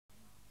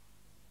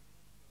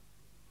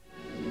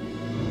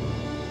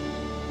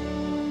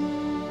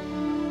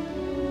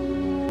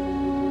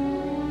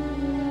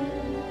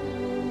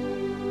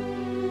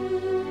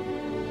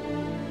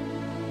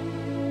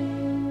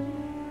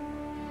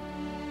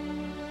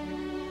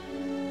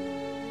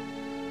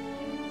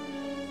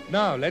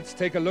Now, let's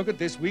take a look at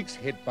this week's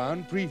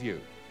Hitbound preview.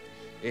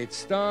 It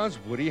stars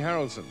Woody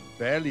Harrelson,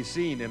 barely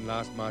seen in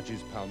last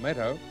March's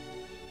Palmetto,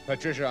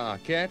 Patricia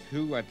Arquette,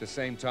 who at the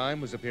same time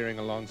was appearing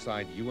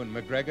alongside Ewan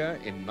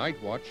McGregor in Night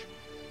Watch,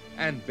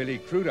 and Billy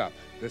Crudup,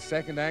 the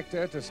second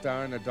actor to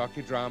star in a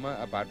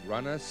docudrama about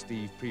runner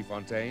Steve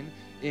Prefontaine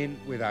in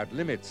Without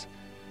Limits.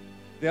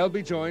 They'll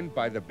be joined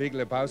by the Big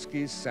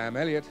Lebowski's Sam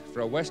Elliott for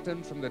a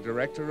western from the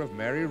director of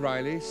Mary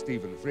Riley,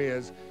 Stephen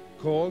Frears,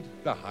 called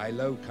The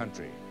High-Low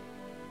Country.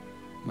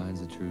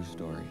 Mine's a true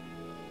story.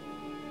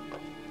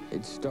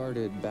 It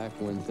started back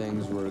when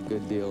things were a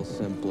good deal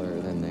simpler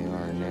than they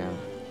are now.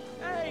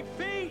 Hey,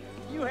 Pete!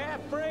 You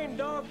half-brained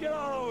dog, get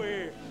on over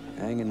here!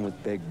 Hanging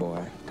with Big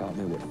Boy taught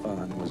me what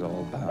fun was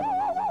all about.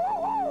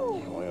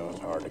 Well, it's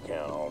hard to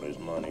count all this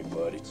money,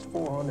 but it's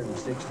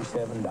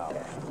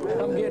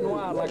 $467. I'm getting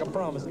wild like I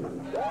promised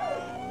you.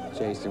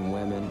 Chasing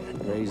women,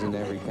 raising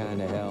every kind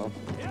of hell.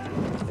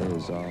 It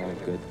was all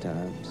good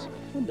times.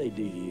 What'd they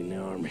do to you in the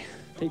Army?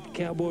 Take the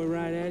cowboy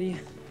right out of you?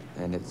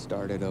 And it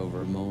started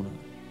over Mona.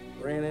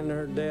 Ran into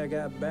her day I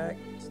got back.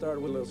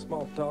 Started with a little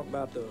small talk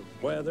about the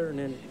weather, and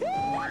then...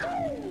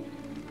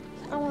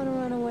 I want to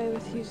run away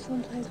with you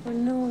someplace where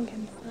no one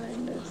can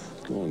find us.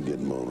 Go and get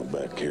Mona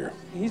back here.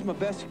 He's my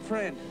best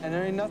friend, and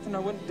there ain't nothing I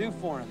wouldn't do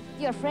for him.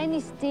 Your friend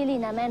is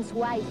stealing a man's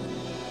wife.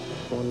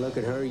 One look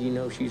at her, you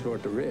know she's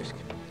worth the risk.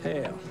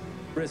 Hell,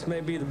 risk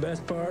may be the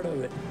best part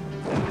of it.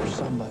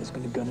 Somebody's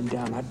gonna gun him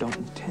down. I don't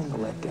intend to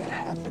let that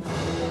happen.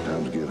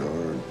 Times get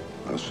hard.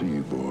 I see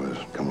you boys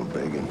coming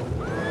begging.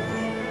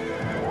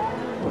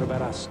 What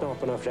about us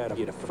stomping off out of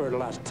you to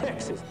fertilize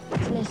Texas?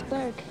 It's Les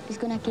Burke. He's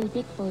gonna kill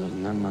Big Boy.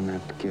 None man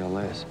have to kill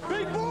less.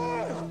 Big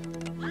boy!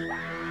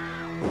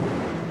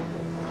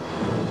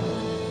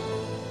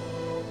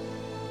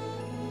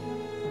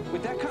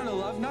 With that kind of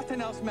love,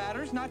 nothing else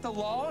matters. Not the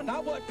law,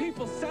 not what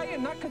people say,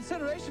 and not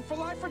consideration for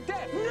life or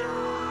death.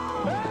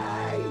 No!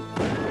 Hey!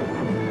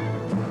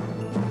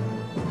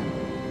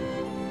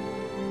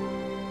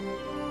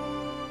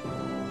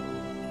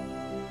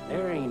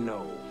 There ain't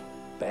no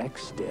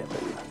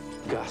backstabbing,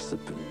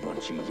 gossiping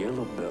bunch of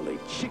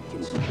yellow-bellied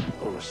chickens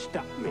gonna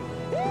stop me.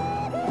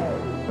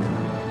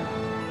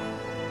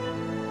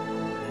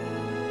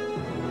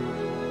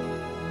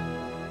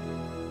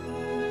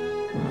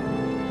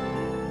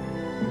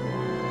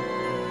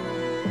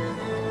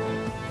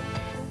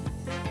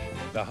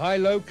 The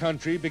High-Low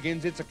Country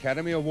begins its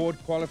Academy Award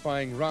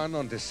qualifying run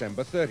on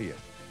December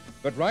 30th.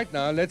 But right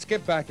now, let's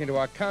get back into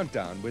our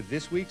countdown with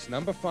this week's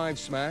 #5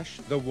 smash,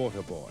 The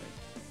Waterboy.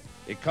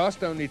 It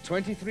cost only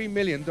 $23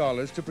 million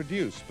to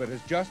produce, but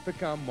has just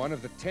become one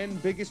of the 10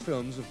 biggest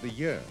films of the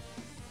year.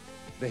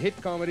 The hit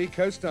comedy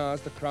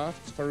co-stars The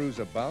Craft's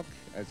Fairuza Balk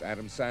as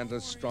Adam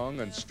Sandler's strong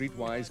and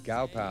streetwise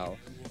gal pal,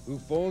 who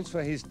falls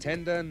for his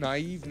tender,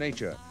 naive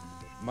nature,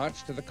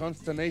 much to the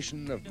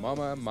consternation of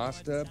Mama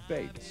Master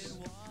Bates.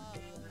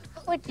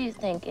 What do you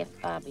think if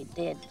Bobby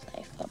did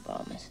play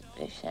football, Mrs.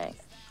 Bishang?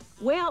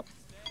 Well,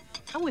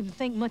 I wouldn't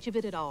think much of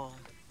it at all.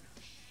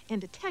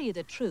 And to tell you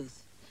the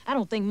truth, I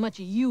don't think much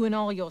of you and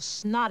all your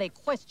snotty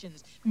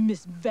questions,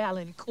 Miss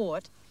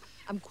Valancourt.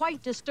 I'm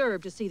quite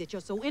disturbed to see that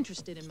you're so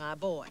interested in my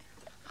boy.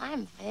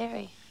 I'm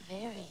very,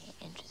 very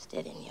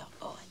interested in your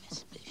boy,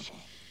 Miss Boucher.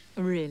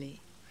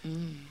 Really?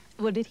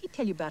 Well, did he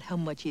tell you about how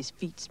much his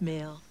feet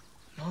smell?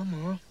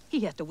 Mama. He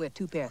has to wear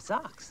 2 pairs of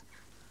socks.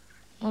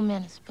 Well,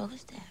 men are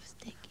supposed to have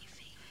sticky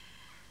feet.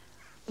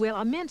 Well,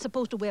 are men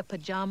supposed to wear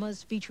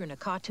pajamas featuring a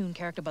cartoon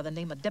character by the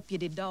name of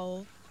Deputy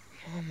Doyle?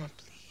 Mama,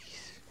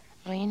 please.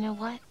 Well, you know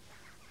what?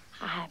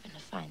 I happen to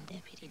find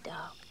Deputy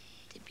Dog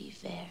to be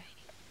very,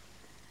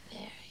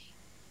 very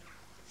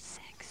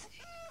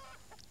sexy.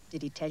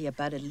 Did he tell you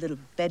about a little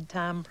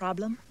bedtime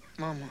problem?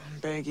 Mama, I'm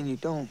begging you,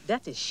 don't.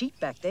 That's his sheet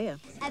back there.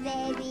 A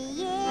baby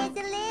is a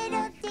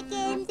little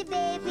chicken. The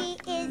baby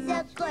is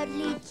a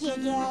cuddly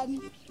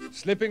chicken.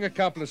 Slipping a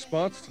couple of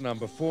spots to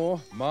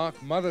 #4, Mark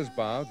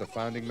Mothersbaugh, the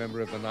founding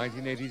member of the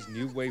 1980s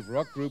new wave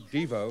rock group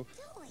Devo,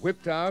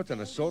 whipped out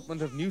an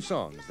assortment of new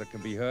songs that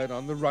can be heard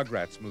on the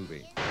Rugrats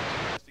movie.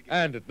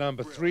 And at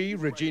 #3,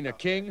 Regina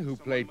King, who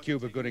played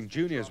Cuba Gooding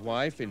Jr.'s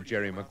wife in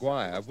Jerry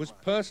Maguire, was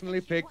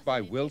personally picked by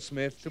Will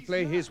Smith to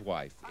play his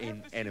wife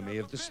in Enemy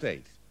of the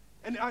State.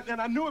 And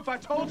I knew if I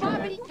told you...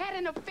 Bobby had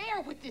an affair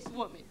with this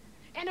woman.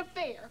 An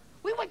affair.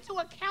 We went to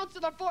a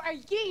counselor for a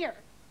year.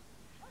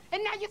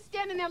 And now you're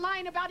standing there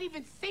lying about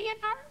even seeing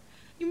her?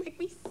 You make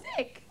me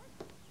sick.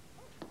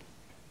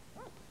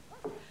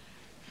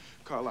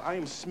 Carla, I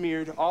am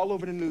smeared all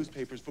over the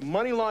newspapers for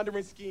money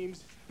laundering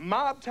schemes,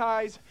 mob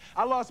ties.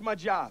 I lost my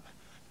job.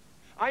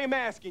 I'm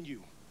asking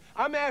you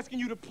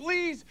to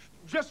please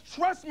just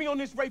trust me on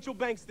this Rachel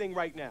Banks thing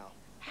right now.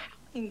 How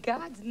in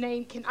God's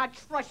name can I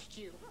trust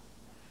you?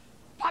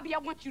 Bobby, I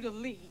want you to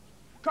leave.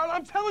 Carla,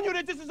 I'm telling you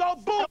that this is all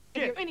bullshit. I don't want to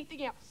hear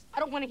anything else. I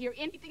don't want to hear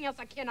anything else.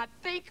 I cannot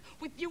think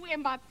with you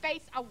in my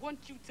face. I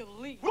want you to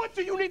leave. What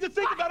do you need to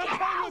think about? I'm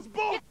telling you it's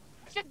bullshit.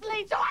 Just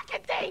leave so I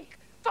can think.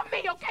 For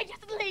me, okay?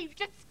 Just leave.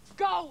 Just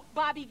go,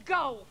 Bobby,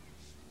 go.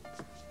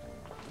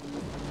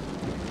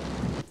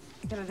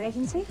 You have a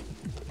vacancy?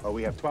 Oh,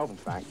 we have 12, in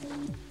fact.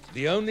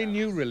 The only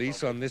new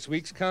release on this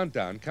week's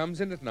countdown comes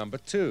in at number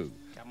 2.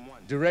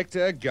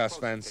 Director Gus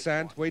Van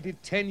Sant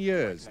waited 10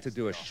 years to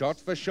do a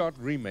shot-for-shot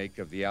remake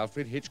of the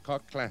Alfred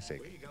Hitchcock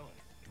classic.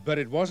 But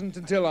it wasn't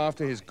until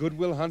after his Good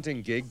Will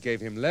Hunting gig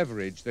gave him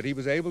leverage that he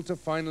was able to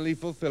finally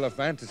fulfill a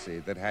fantasy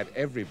that had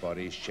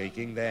everybody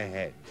shaking their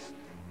heads.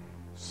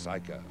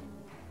 Psycho.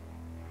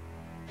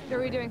 Are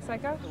we doing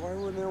Psycho? Why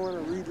wouldn't I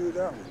want to redo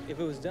that one? If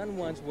it was done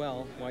once,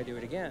 well, why do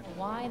it again?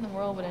 Why in the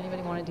world would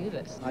anybody want to do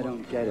this? I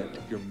don't get it.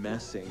 You're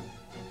messing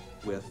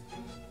with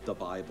the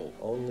Bible.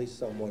 Only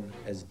someone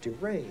as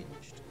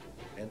deranged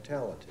and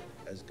talented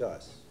as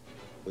Gus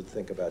would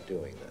think about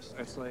doing this.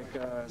 It's like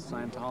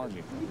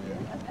Scientology.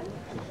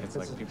 It's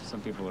like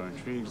some people are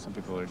intrigued, some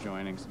people are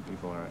joining, some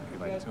people are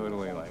like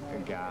totally like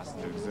aghast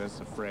that it exists,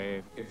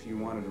 afraid. If you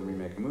wanted to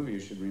remake a movie, you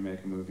should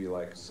remake a movie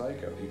like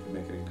Psycho. You could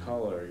make it in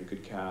color, you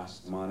could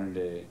cast modern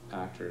day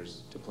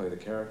actors to play the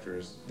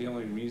characters. The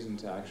only reason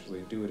to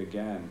actually do it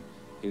again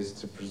is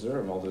to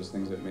preserve all those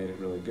things that made it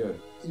really good.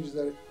 Is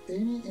there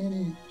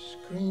any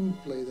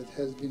screenplay that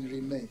has been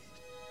remade?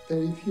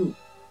 Very few,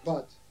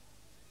 but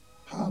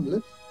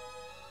Hamlet,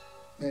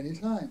 many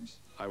times.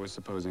 I was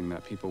supposing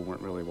that people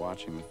weren't really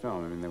watching the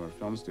film. I mean, they were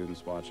film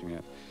students watching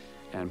it,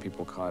 and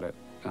people caught it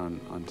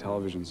on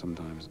television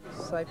sometimes.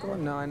 Psycho?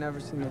 No, I never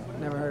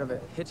heard of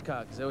it.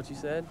 Hitchcock, is that what you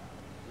said?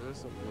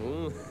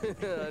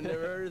 I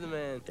never heard of the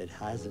man. It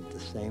hasn't the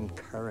same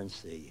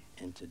currency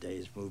in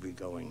today's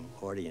movie-going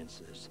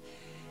audiences.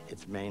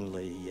 It's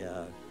mainly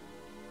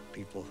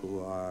people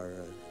who are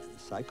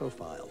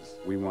psychophiles.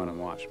 We want to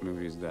watch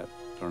movies that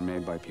are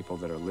made by people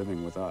that are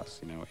living with us,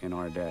 you know, in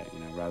our day, you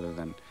know, rather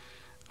than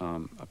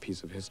a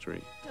piece of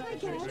history. Hi,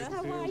 guys.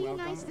 How are you?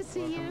 Nice to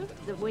see you.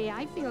 The way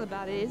I feel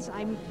about it is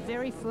I'm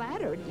very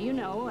flattered, you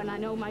know, and I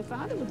know my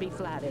father would be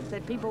flattered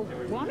that people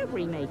want to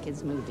remake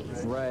his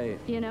movies. Right.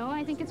 You know,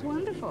 I think it's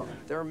wonderful.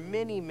 There are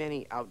many,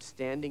 many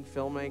outstanding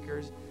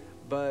filmmakers,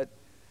 but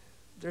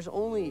there's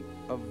only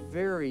a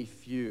very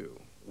few,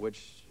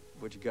 which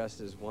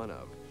Gus is one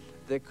of,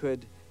 that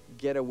could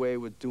get away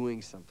with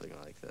doing something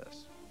like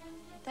this.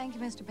 Thank you,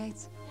 Mr.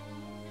 Bates.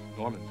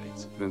 Norman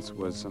Bates. Vince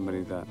was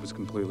somebody that was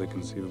completely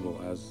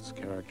conceivable as his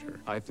character.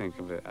 I think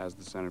of it as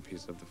the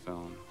centerpiece of the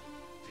film.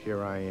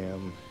 Here I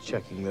am,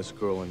 checking this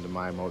girl into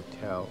my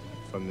motel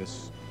from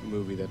this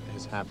movie that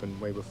has happened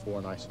way before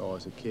and I saw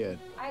as a kid.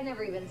 I've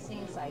never even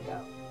seen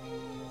Psycho.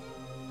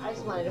 I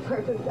just wanted to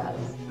work with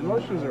Gus.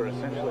 Emotions are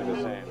essentially the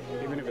same.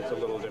 Even if it's a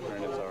little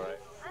different, it's all right.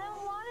 I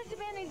don't want it to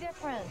be any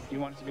different.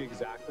 You want it to be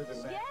exactly the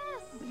same? Yes!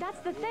 That's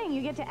the thing.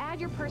 You get to add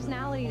your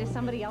personality to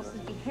somebody else's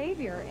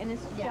behavior, and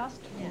it's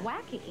just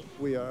wacky.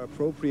 We are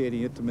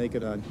appropriating it to make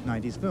it a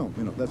 90s film,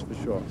 you know, that's for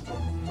sure.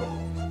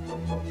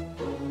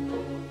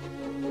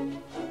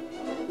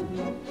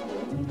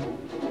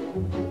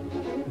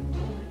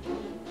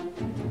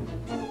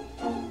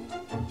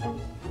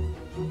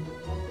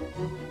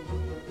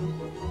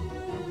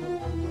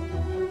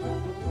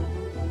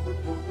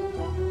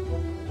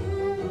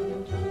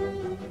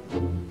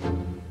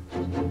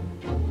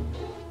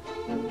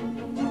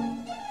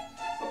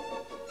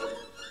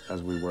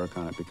 As we work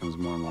on it, it becomes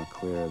more and more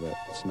clear that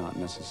it's not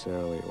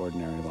necessarily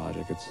ordinary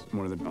logic. It's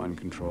more the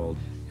uncontrolled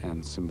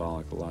and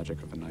symbolic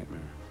logic of a nightmare.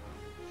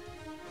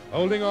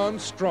 Holding on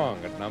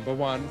strong at number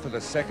 1 for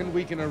the second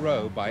week in a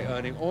row by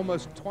earning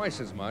almost twice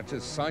as much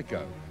as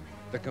Psycho.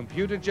 The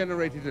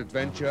computer-generated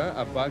adventure,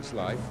 A Bug's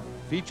Life,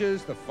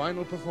 features the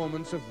final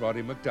performance of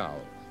Roddy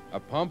McDowall,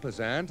 a pompous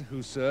ant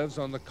who serves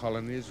on the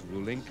colony's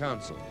ruling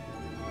council.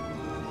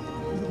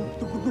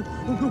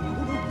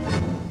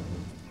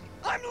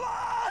 I'm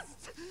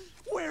lost!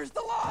 Where's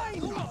the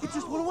line? It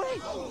just went away.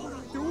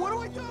 What do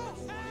I do?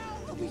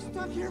 I'll be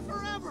stuck here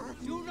forever.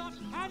 Do not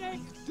panic.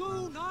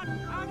 Do not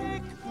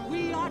panic.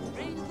 We are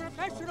trained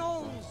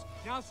professionals.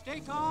 Now stay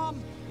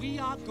calm. We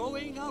are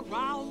going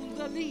around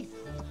the leaf.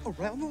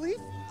 Around the leaf?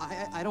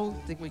 I don't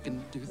think we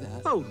can do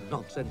that. Oh,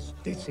 nonsense.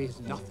 This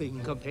is nothing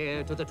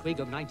compared to the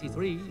twig of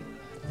 93.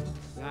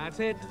 That's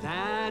it.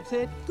 That's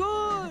it.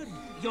 Good.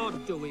 You're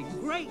doing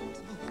great.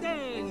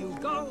 There you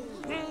go.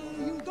 There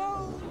you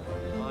go.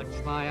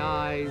 Watch my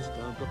eyes.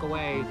 Don't look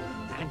away.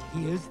 And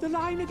here's the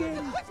line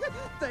again.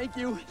 Thank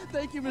you.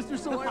 Thank you, Mr.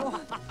 Soil.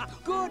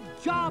 Good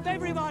job,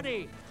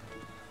 everybody.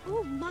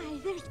 Oh, my,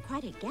 there's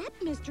quite a gap,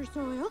 Mr.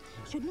 Soil.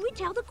 Shouldn't we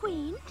tell the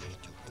Queen? I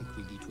don't think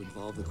we need to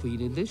involve the Queen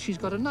in this. She's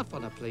got enough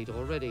on her plate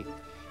already.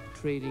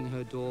 Trading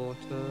her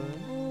daughter.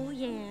 Oh,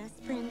 yes,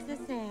 Princess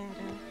Ada,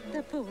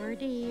 the poor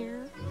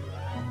dear.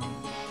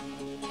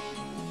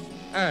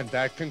 And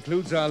that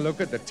concludes our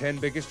look at the 10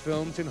 biggest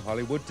films in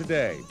Hollywood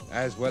today,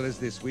 as well as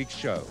this week's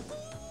show.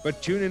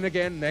 But tune in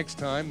again next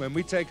time when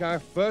we take our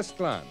first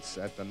glance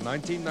at the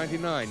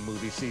 1999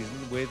 movie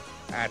season with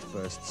At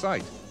First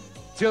Sight.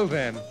 Till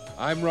then,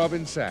 I'm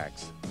Robin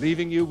Sachs,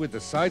 leaving you with the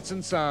sights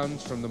and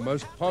sounds from the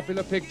most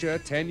popular picture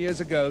 10 years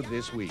ago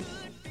this week,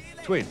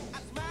 Twins.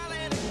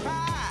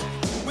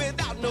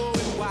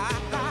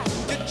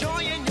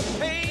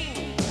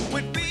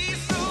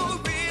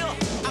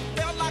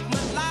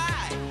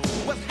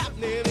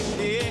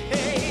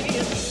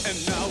 And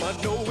now I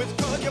know it's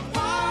 'cause you're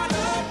part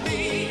of me.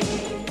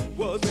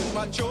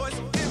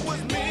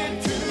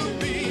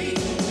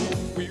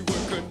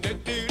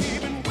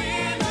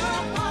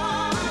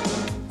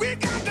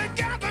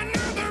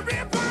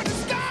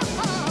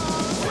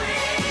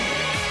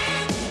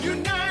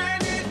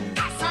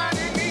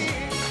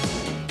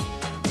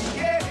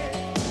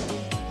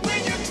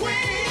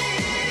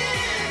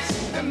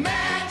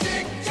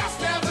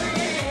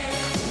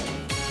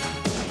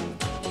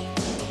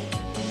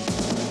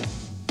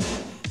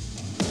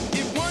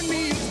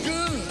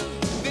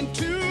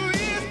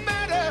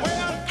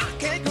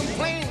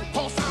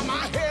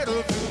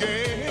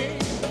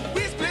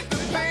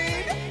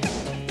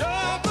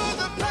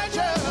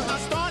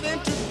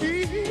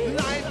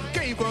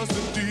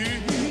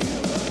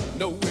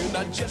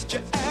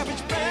 not your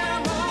average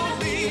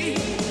family.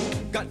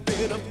 Got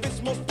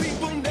benefits most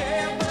people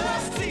never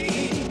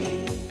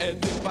see.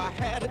 And if I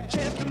had a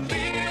chance to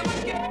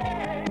live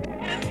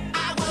again,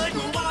 I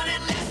wouldn't want it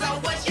unless I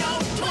was your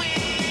twin.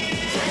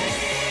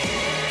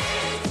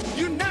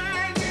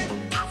 United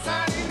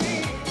outside and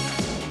in.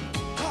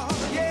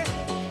 Oh yeah.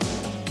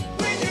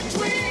 When you're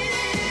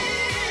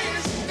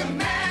twins, the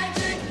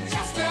magic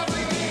just never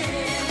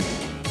ends.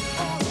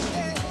 Oh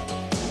yeah.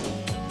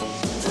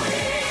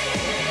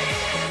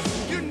 Twins,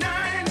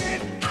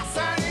 united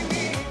outside and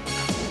in.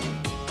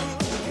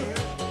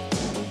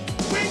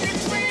 When you're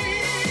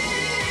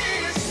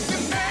twins, the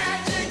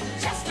magic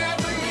just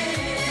never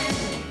ends.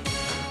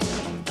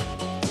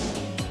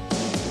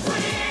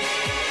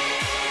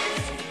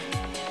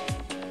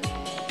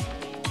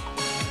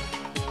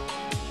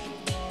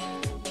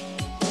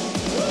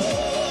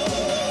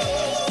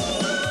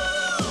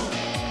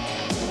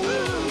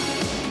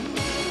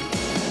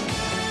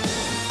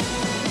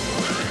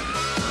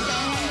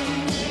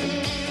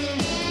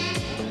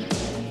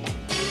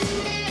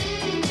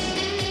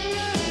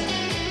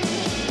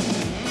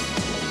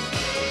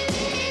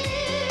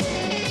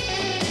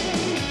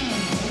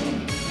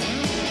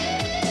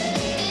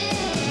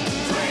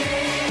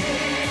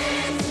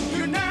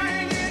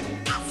 United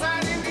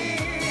outside and in.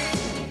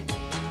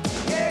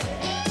 Yeah.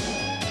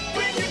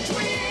 When you're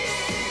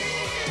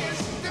twins,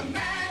 the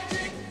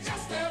magic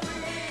just never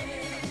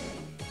ends.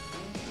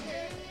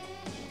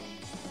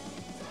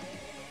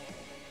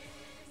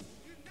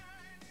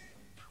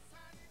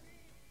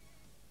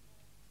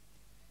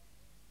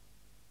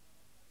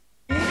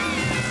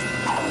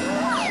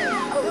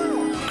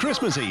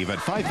 Christmas Eve at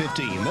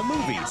 5:15, the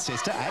movie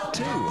Sister Act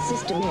 2.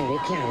 Sister Mary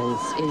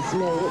Clarence is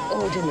no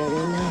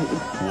ordinary nun.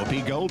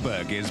 Whoopi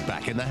Goldberg is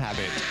back in the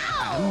habit,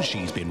 and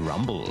she's been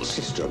rumbled.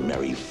 Sister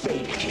Mary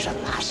Fake, she's a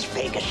Las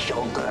Vegas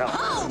showgirl.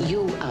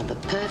 You are the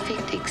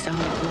perfect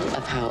example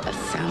of how a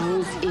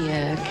sow's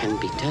ear can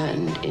be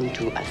turned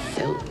into a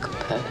silk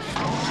purse.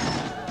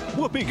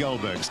 Whoopi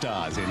Goldberg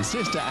stars in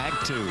Sister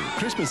Act 2,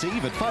 Christmas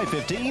Eve at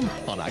 5:15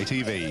 on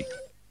ITV.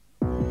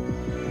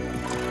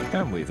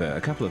 And we've a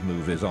couple of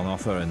movies on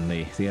offer in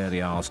the early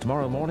hours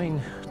tomorrow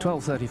morning.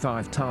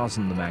 12:35,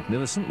 Tarzan the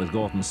Magnificent with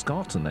Gordon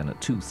Scott, and then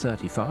at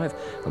 2:35,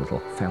 a little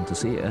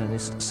fantasy,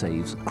 Ernest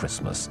Saves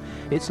Christmas.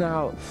 It's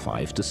now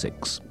 5 to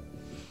 6.